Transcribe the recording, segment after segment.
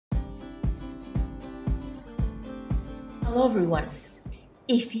Hello everyone.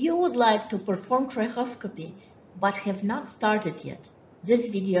 If you would like to perform trichoscopy but have not started yet, this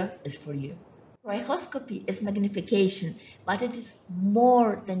video is for you. Trichoscopy is magnification, but it is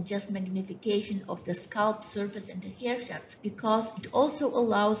more than just magnification of the scalp surface and the hair shafts, because it also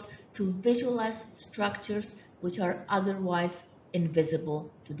allows to visualize structures which are otherwise invisible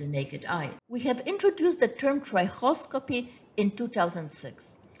to the naked eye. We have introduced the term trichoscopy in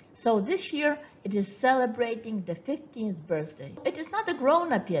 2006. So this year it is celebrating the 15th birthday. It is not a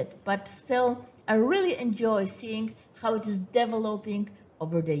grown-up yet, but still I really enjoy seeing how it is developing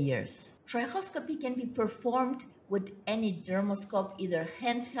over the years. Trichoscopy can be performed with any dermoscope, either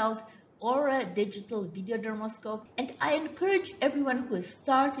handheld or a digital video dermoscope, and I encourage everyone who is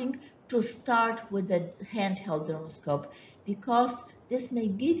starting to start with a handheld dermoscope, because this may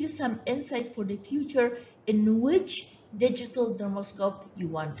give you some insight for the future in which digital dermoscope you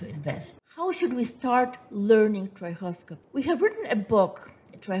want to invest. How should we start learning trichoscopy? We have written a book,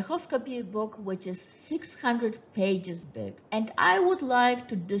 a trichoscopy book, which is 600 pages big, and I would like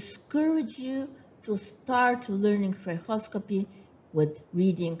to discourage you to start learning trichoscopy with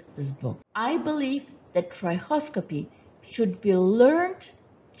reading this book. I believe that trichoscopy should be learned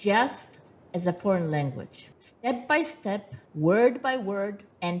just as a foreign language, step by step, word by word,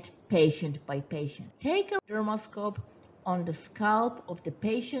 and patient by patient. Take a dermoscope on the scalp of the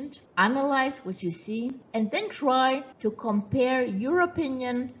patient, analyze what you see, and then try to compare your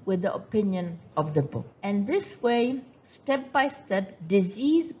opinion with the opinion of the book. And this way, step by step,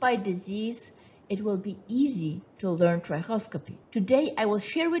 disease by disease, it will be easy to learn trichoscopy. Today, I will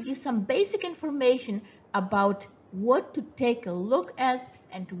share with you some basic information about what to take a look at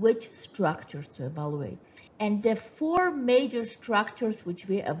and which structures to evaluate. And the four major structures which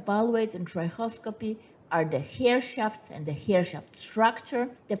we evaluate in trichoscopy are the hair shafts and the hair shaft structure,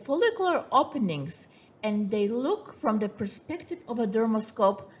 the follicular openings, and they look from the perspective of a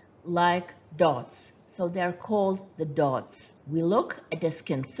dermoscope like dots. So they are called the dots. We look at the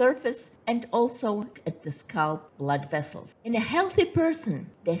skin surface and also at the scalp blood vessels. In a healthy person,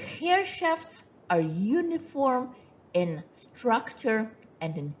 the hair shafts are uniform in structure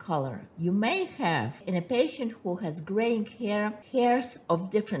and in color. You may have, in a patient who has graying hair, hairs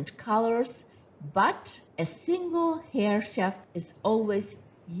of different colors, but a single hair shaft is always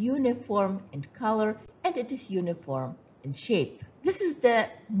uniform in color and it is uniform in shape. This is the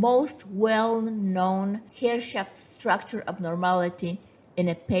most well-known hair shaft structure abnormality in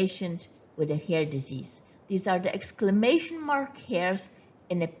a patient with a hair disease. These are the exclamation mark hairs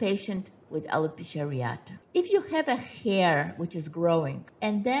in a patient with alopecia areata. If you have a hair which is growing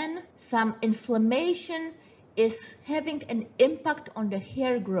and then some inflammation is having an impact on the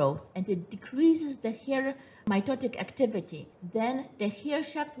hair growth and it decreases the hair mitotic activity, then the hair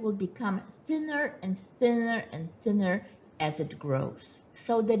shaft will become thinner and thinner and thinner as it grows.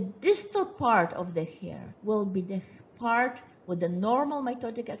 So the distal part of the hair will be the part with the normal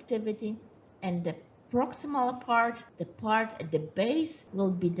mitotic activity, and the proximal part, the part at the base,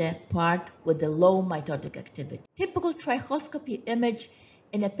 will be the part with the low mitotic activity. Typical trichoscopy image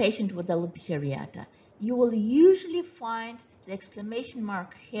in a patient with alopecia areata. You will usually find the exclamation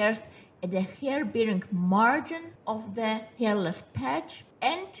mark hairs at the hair-bearing margin of the hairless patch,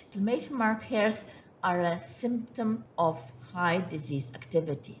 and exclamation mark hairs are a symptom of high disease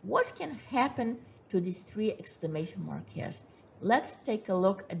activity. What can happen to these three exclamation mark hairs? Let's take a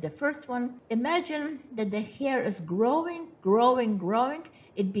look at the first one. Imagine that the hair is growing.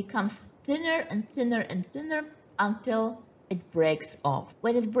 It becomes thinner and thinner and thinner until it breaks off.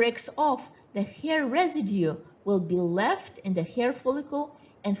 When it breaks off, the hair residue will be left in the hair follicle,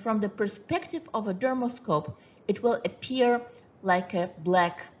 and from the perspective of a dermoscope, it will appear like a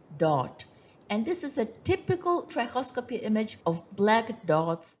black dot. And this is a typical trichoscopy image of black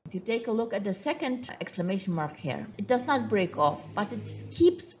dots. If you take a look at the second exclamation mark hair, it does not break off, but it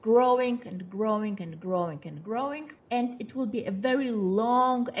keeps growing and growing and growing and growing, and it will be a very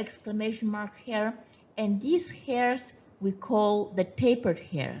long exclamation mark hair, and these hairs we call the tapered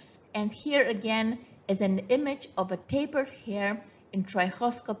hairs. And here again is an image of a tapered hair in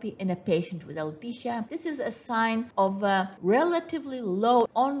trichoscopy in a patient with alopecia. This is a sign of a relatively low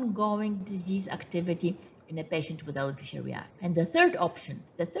ongoing disease activity in a patient with alopecia areata. And the third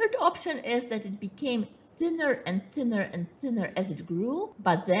option is that it became thinner and thinner and thinner as it grew,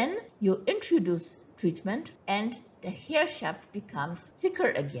 but then you introduce treatment and the hair shaft becomes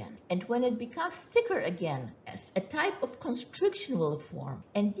thicker again. And when it becomes thicker again, a type of constriction will form.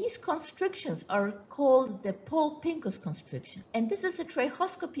 And these constrictions are called the Paul Pincus constriction. And this is a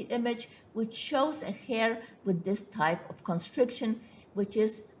trichoscopy image which shows a hair with this type of constriction, which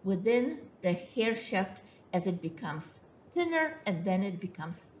is within the hair shaft as it becomes thinner and then it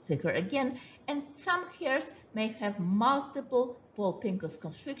becomes thicker again. And some hairs may have multiple Paul-Pincus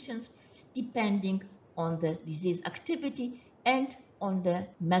constrictions depending on the disease activity and on the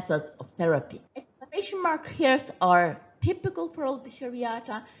method of therapy. Exclamation mark hairs are typical for alopecia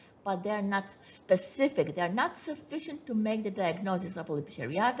areata, but they are not specific. They are not sufficient to make the diagnosis of alopecia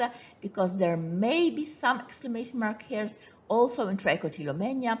areata because there may be some exclamation mark hairs also in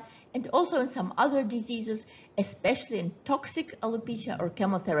trichotillomania and also in some other diseases, especially in toxic alopecia or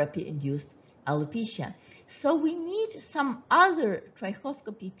chemotherapy-induced alopecia. So we need some other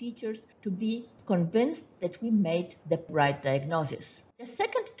trichoscopy features to be convinced that we made the right diagnosis. The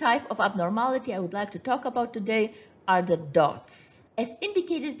second type of abnormality I would like to talk about today are the dots. As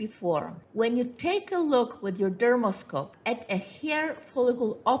indicated before, when you take a look with your dermoscope at a hair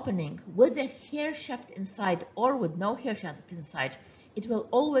follicle opening with a hair shaft inside or with no hair shaft inside, it will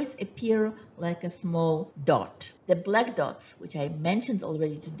always appear like a small dot. The black dots, which I mentioned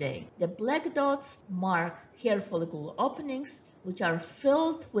already today, the black dots mark hair follicle openings which are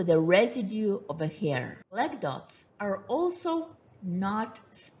filled with a residue of a hair. Black dots are also not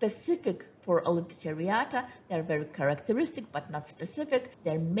specific for alopecia areata. They're very characteristic but not specific.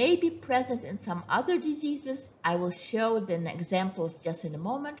 They may be present in some other diseases. I will show the examples just in a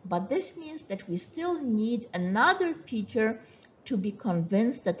moment, but this means that we still need another feature to be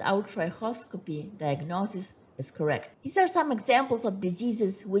convinced that our trichoscopy diagnosis is correct. These are some examples of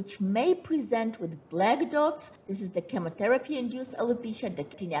diseases which may present with black dots. This is the chemotherapy-induced alopecia, the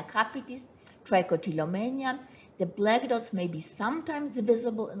tinea capitis, trichotillomania. The black dots may be sometimes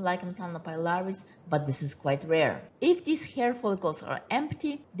visible in lichen planopilaris, but this is quite rare. If these hair follicles are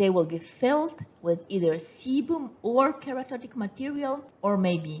empty, they will be filled with either sebum or keratotic material, or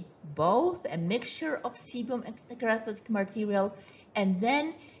maybe both, a mixture of sebum and keratotic material, and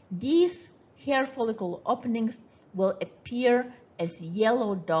then these hair follicle openings will appear as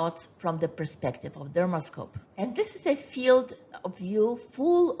yellow dots from the perspective of dermoscope. And this is a field of view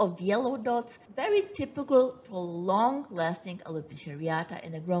full of yellow dots, very typical for long-lasting alopecia areata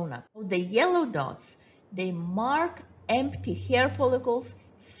in a grown-up. So the yellow dots, they mark empty hair follicles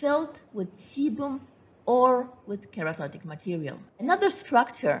filled with sebum or with keratotic material. Another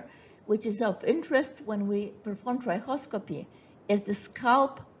structure which is of interest when we perform trichoscopy is the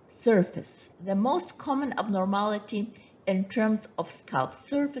scalp surface. The most common abnormality in terms of scalp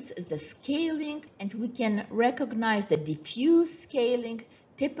surface is the scaling, and we can recognize the diffuse scaling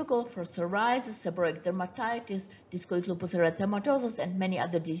typical for psoriasis, seborrheic dermatitis, discoid lupus erythematosus, and many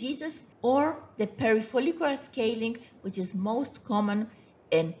other diseases, or the perifollicular scaling, which is most common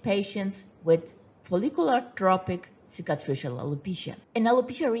in patients with follicular tropic cicatricial alopecia. In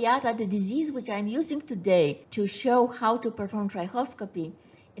alopecia areata, the disease which I'm using today to show how to perform trichoscopy,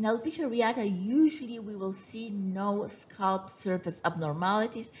 in alopecia areata, usually we will see no scalp surface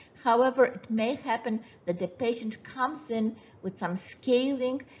abnormalities. However, it may happen that the patient comes in with some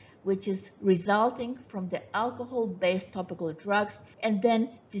scaling, which is resulting from the alcohol-based topical drugs, and then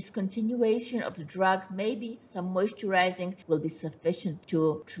discontinuation of the drug, maybe some moisturizing, will be sufficient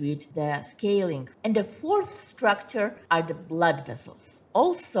to treat the scaling. And the fourth structure are the blood vessels.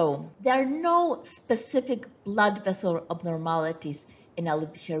 Also, there are no specific blood vessel abnormalities in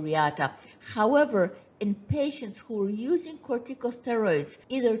alopecia areata. However, in patients who are using corticosteroids,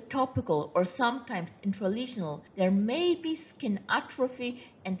 either topical or sometimes intralesional, there may be skin atrophy,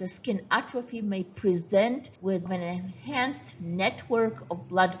 and the skin atrophy may present with an enhanced network of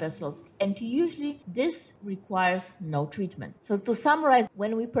blood vessels, and usually this requires no treatment. So to summarize,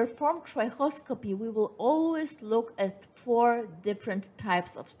 when we perform trichoscopy, we will always look at 4 different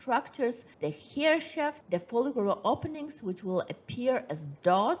types of structures: the hair shaft, the follicular openings, which will appear as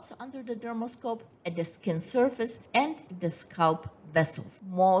dots under the dermoscope, at the skin surface, and the scalp vessels.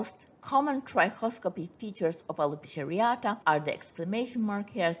 Most common trichoscopy features of alopecia areata are the exclamation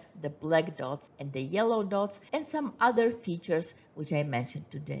mark hairs, the black dots, and the yellow dots, and some other features which I mentioned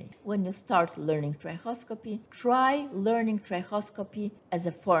today. When you start learning trichoscopy, try learning trichoscopy as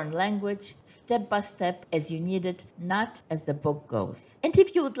a foreign language, step by step, as you need it, not as the book goes. And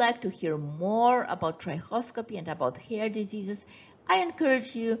if you would like to hear more about trichoscopy and about hair diseases, I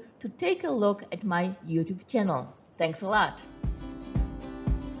encourage you to take a look at my YouTube channel. Thanks a lot.